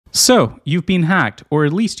So, you've been hacked, or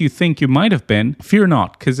at least you think you might have been. Fear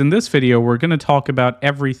not, because in this video, we're going to talk about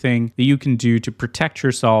everything that you can do to protect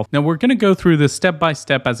yourself. Now, we're going to go through this step by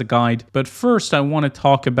step as a guide, but first I want to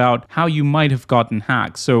talk about how you might have gotten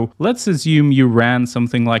hacked. So, let's assume you ran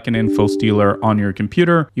something like an info stealer on your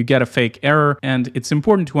computer, you get a fake error, and it's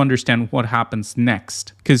important to understand what happens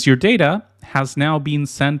next, because your data has now been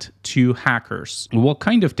sent to hackers. What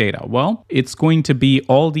kind of data? Well, it's going to be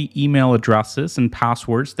all the email addresses and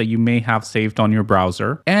passwords that you may have saved on your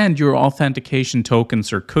browser and your authentication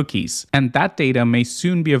tokens or cookies. And that data may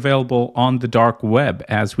soon be available on the dark web,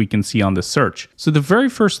 as we can see on the search. So the very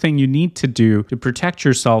first thing you need to do to protect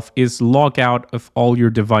yourself is log out of all your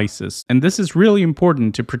devices. And this is really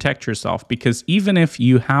important to protect yourself because even if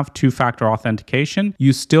you have two-factor authentication,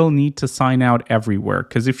 you still need to sign out everywhere.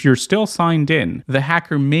 Because if you're still signed in, the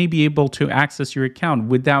hacker may be able to access your account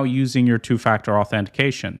without using your two-factor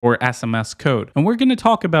authentication or SMS code. And we're going to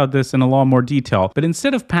talk about this in a lot more detail, but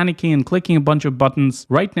instead of panicking and clicking a bunch of buttons,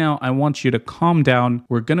 right now I want you to calm down.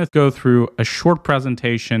 We're going to go through a short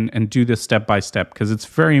presentation and do this step by step because it's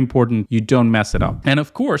very important you don't mess it up. And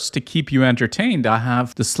of course, to keep you entertained, I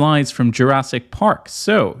have the slides from Jurassic Park.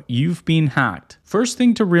 So, you've been hacked. First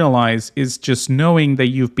thing to realize is just knowing that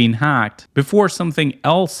you've been hacked before something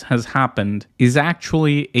else has happened is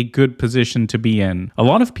actually a good position to be in. A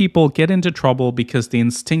lot of people get into trouble because they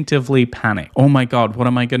instinctively panic. Oh my God, what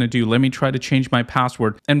am I going to do? Let me try to change my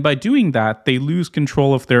password. And by doing that, they lose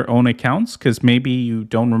control of their own accounts because maybe you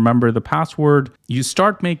don't remember the password. You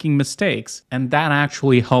start making mistakes, and that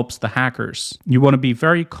actually helps the hackers. You want to be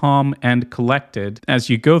very calm and collected as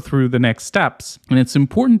you go through the next steps. And it's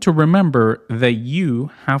important to remember that you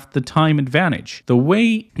have the time advantage. The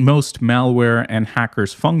way most malware and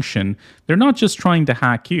hackers function, they're not just trying to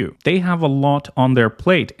hack you. They have a lot on their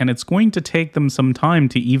plate, and it's going to take them some time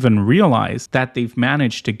to even realize that they've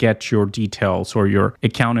managed to get your details or your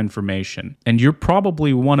account information. And you're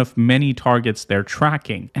probably one of many targets they're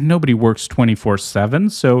tracking. And nobody works 24/7,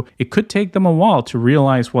 so it could take them a while to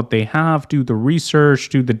realize what they have, do the research,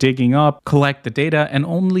 do the digging up, collect the data, and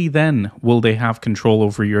only then will they have control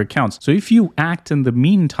over your accounts. So if you act in the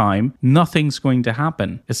meantime, nothing's going to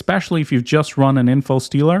happen, especially if you've just run an info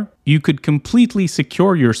stealer. You could completely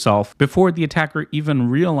secure yourself before the attacker even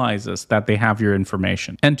realizes that they have your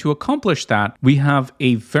information. And to accomplish that, we have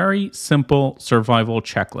a very simple survival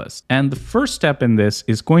checklist. And the first step in this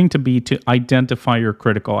is going to be to identify your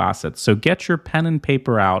critical assets. So get your pen and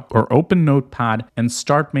paper out or open Notepad and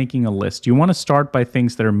start making a list. You want to start by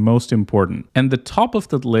things that are most important. And the top of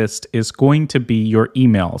the list is going to be your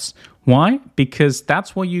emails. Why? Because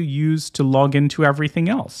that's what you use to log into everything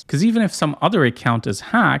else. Because even if some other account is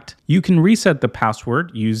hacked, you can reset the password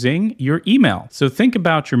using your email. So think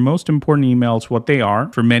about your most important emails, what they are.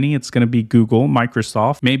 For many, it's going to be Google,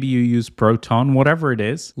 Microsoft. Maybe you use Proton, whatever it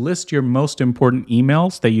is. List your most important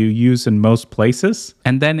emails that you use in most places,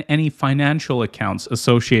 and then any financial accounts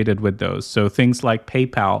associated with those. So things like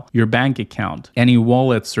PayPal, your bank account, any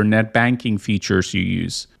wallets or net banking features you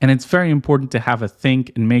use. And it's very important to have a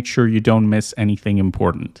think and make sure you don't miss anything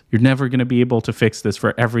important. You're never going to be able to fix this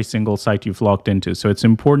for every single site you've logged into. So it's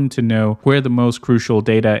important to know where the most crucial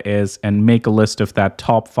data is and make a list of that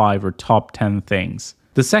top 5 or top 10 things.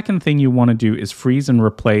 The second thing you want to do is freeze and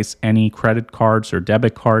replace any credit cards or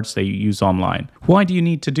debit cards that you use online. Why do you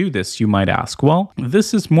need to do this, you might ask? Well,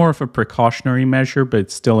 this is more of a precautionary measure, but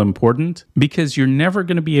it's still important because you're never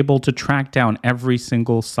going to be able to track down every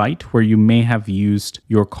single site where you may have used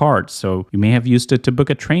your card. So you may have used it to book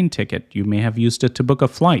a train ticket. You may have used it to book a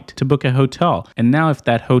flight, to book a hotel. And now if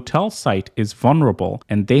that hotel site is vulnerable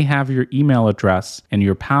and they have your email address and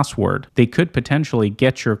your password, they could potentially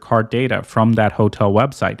get your card data from that hotel website.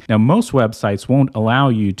 Now, most websites won't allow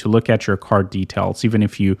you to look at your card details, even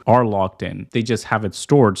if you are logged in. They just have it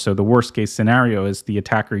stored. So the worst case scenario is the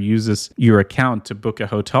attacker uses your account to book a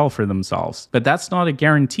hotel for themselves. But that's not a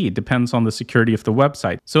guarantee. It depends on the security of the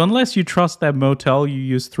website. So unless you trust that motel you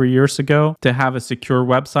used 3 years ago to have a secure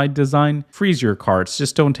website design, freeze your cards.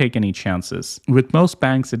 Just don't take any chances. With most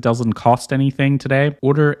banks, it doesn't cost anything today.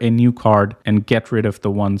 Order a new card and get rid of the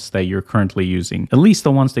ones that you're currently using, at least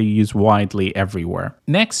the ones that you use widely everywhere.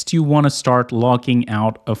 Next, you want to start logging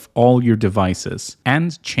out of all your devices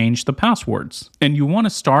and change the passwords. And you want to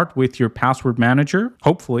start with your password manager,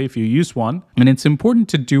 hopefully if you use one. And it's important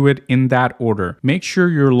to do it in that order. Make sure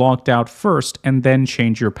you're logged out first and then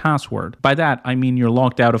change your password. By that, I mean you're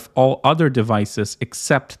logged out of all other devices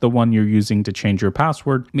except the one you're using to change your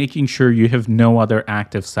password, making sure you have no other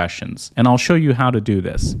active sessions. And I'll show you how to do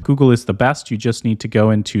this. Google is the best. You just need to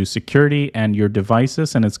go into security and your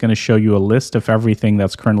devices, and it's going to show you a list of everything everything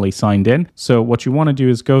that's currently signed in. So what you want to do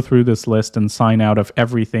is go through this list and sign out of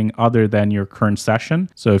everything other than your current session.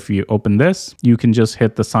 So if you open this, you can just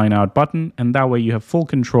hit the sign out button, and that way you have full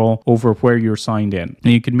control over where you're signed in.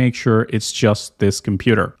 And you can make sure it's just this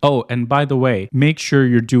computer. Oh, and by the way, make sure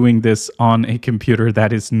you're doing this on a computer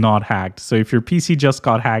that is not hacked. So if your PC just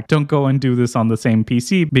got hacked, don't go and do this on the same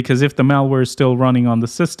PC, because if the malware is still running on the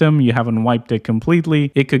system, you haven't wiped it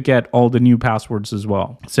completely, it could get all the new passwords as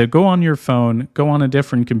well. So go on your phone, go on a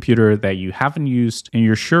different computer that you haven't used and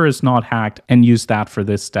you're sure is not hacked, and use that for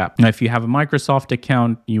this step. Now, if you have a Microsoft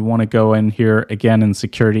account, you want to go in here again in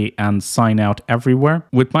security and sign out everywhere.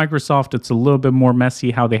 With Microsoft, it's a little bit more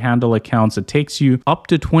messy how they handle accounts. It takes you up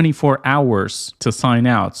to 24 hours to sign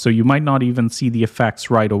out, so you might not even see the effects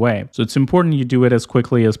right away. So it's important you do it as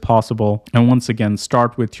quickly as possible. And once again,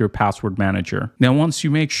 start with your password manager. Now, once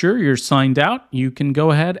you make sure you're signed out, you can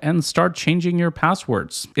go ahead and start changing your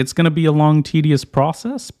passwords. It's going to be a long, tedious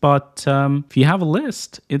process, but if you have a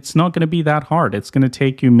list, it's not going to be that hard. It's going to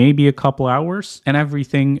take you maybe a couple hours and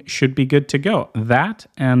everything should be good to go. That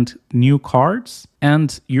and new cards,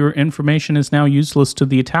 and your information is now useless to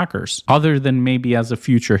the attackers, other than maybe as a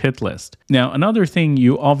future hit list. Now, another thing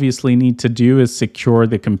you obviously need to do is secure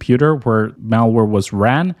the computer where malware was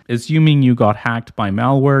ran. Assuming you got hacked by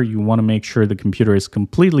malware, you want to make sure the computer is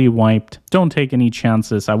completely wiped. Don't take any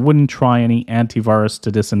chances. I wouldn't try any antivirus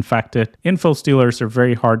to disinfect it. Info stealers are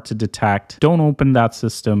very hard to detect. Don't open that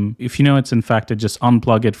system. If you know it's infected, just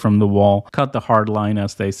unplug it from the wall. Cut the hard line,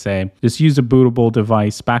 as they say. Just use a bootable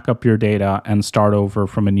device, back up your data, and start over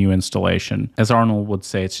from a new installation. As Arnold would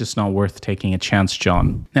say, it's just not worth taking a chance,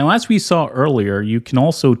 John. Now, as we saw earlier, you can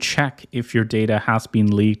also check if your data has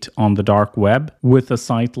been leaked on the dark web with a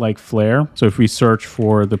site like Flare. So if we search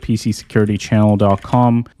for the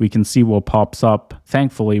PCSecurityChannel.com, we can see what pops up.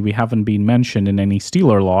 Thankfully, we haven't been mentioned in any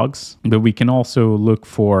Stealer logs, but we can also look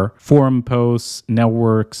for forum posts,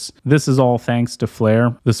 networks. This is all thanks to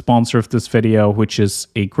Flare, the sponsor of this video, which is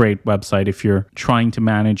a great website if you're trying to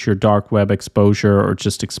manage your dark web exposure or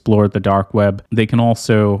just explore the dark web. They can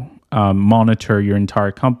also monitor your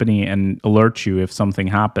entire company and alert you if something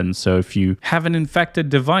happens. So if you have an infected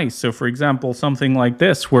device, so for example, something like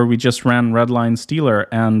this where we just ran Redline Stealer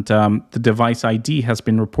and the device ID has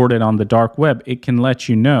been reported on the dark web, it can let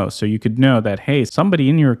you know. So you could know that, hey, somebody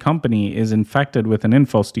in your company is infected with an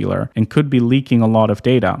info stealer and could be leaking a lot of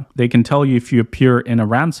data. They can tell you if you appear in a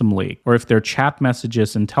ransom leak or if there are chat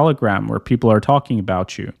messages in Telegram where people are talking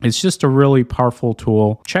about you. It's just a really powerful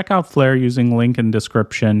tool. Check out Flare using link in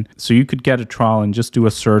description. So you could get a trial and just do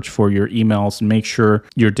a search for your emails and make sure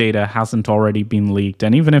your data hasn't already been leaked.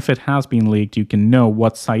 And even if it has been leaked, you can know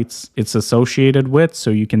what sites it's associated with,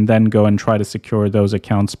 so you can then go and try to secure those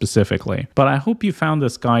accounts specifically. But I hope you found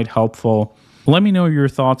this guide helpful. Let me know your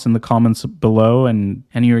thoughts in the comments below and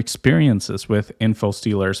your experiences with info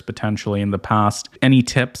stealers potentially in the past. Any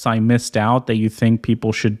tips I missed out that you think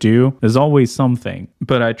people should do? There's always something,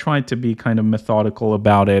 but I tried to be kind of methodical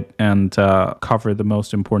about it and cover the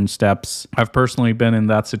most important steps. I've personally been in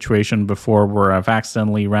that situation before where I've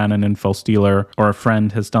accidentally ran an info stealer or a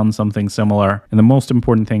friend has done something similar. And the most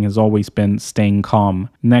important thing has always been staying calm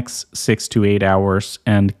next 6 to 8 hours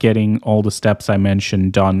and getting all the steps I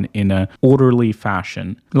mentioned done in an orderly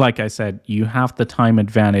fashion. Like I said, you have the time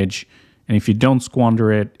advantage, and if you don't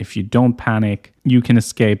squander it, if you don't panic, you can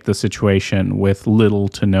escape the situation with little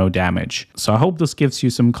to no damage. So I hope this gives you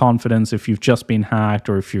some confidence if you've just been hacked,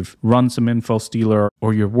 or if you've run some info stealer,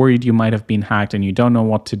 or you're worried you might have been hacked and you don't know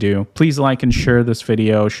what to do. Please like and share this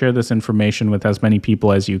video, share this information with as many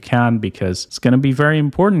people as you can, because it's going to be very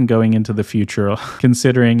important going into the future,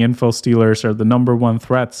 considering info stealers are the #1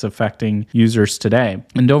 threats affecting users today.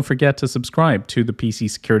 And don't forget to subscribe to the PC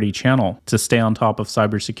Security channel to stay on top of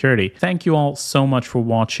cybersecurity. Thank you all so much for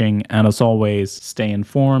watching, and as always, stay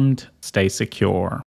informed, stay secure.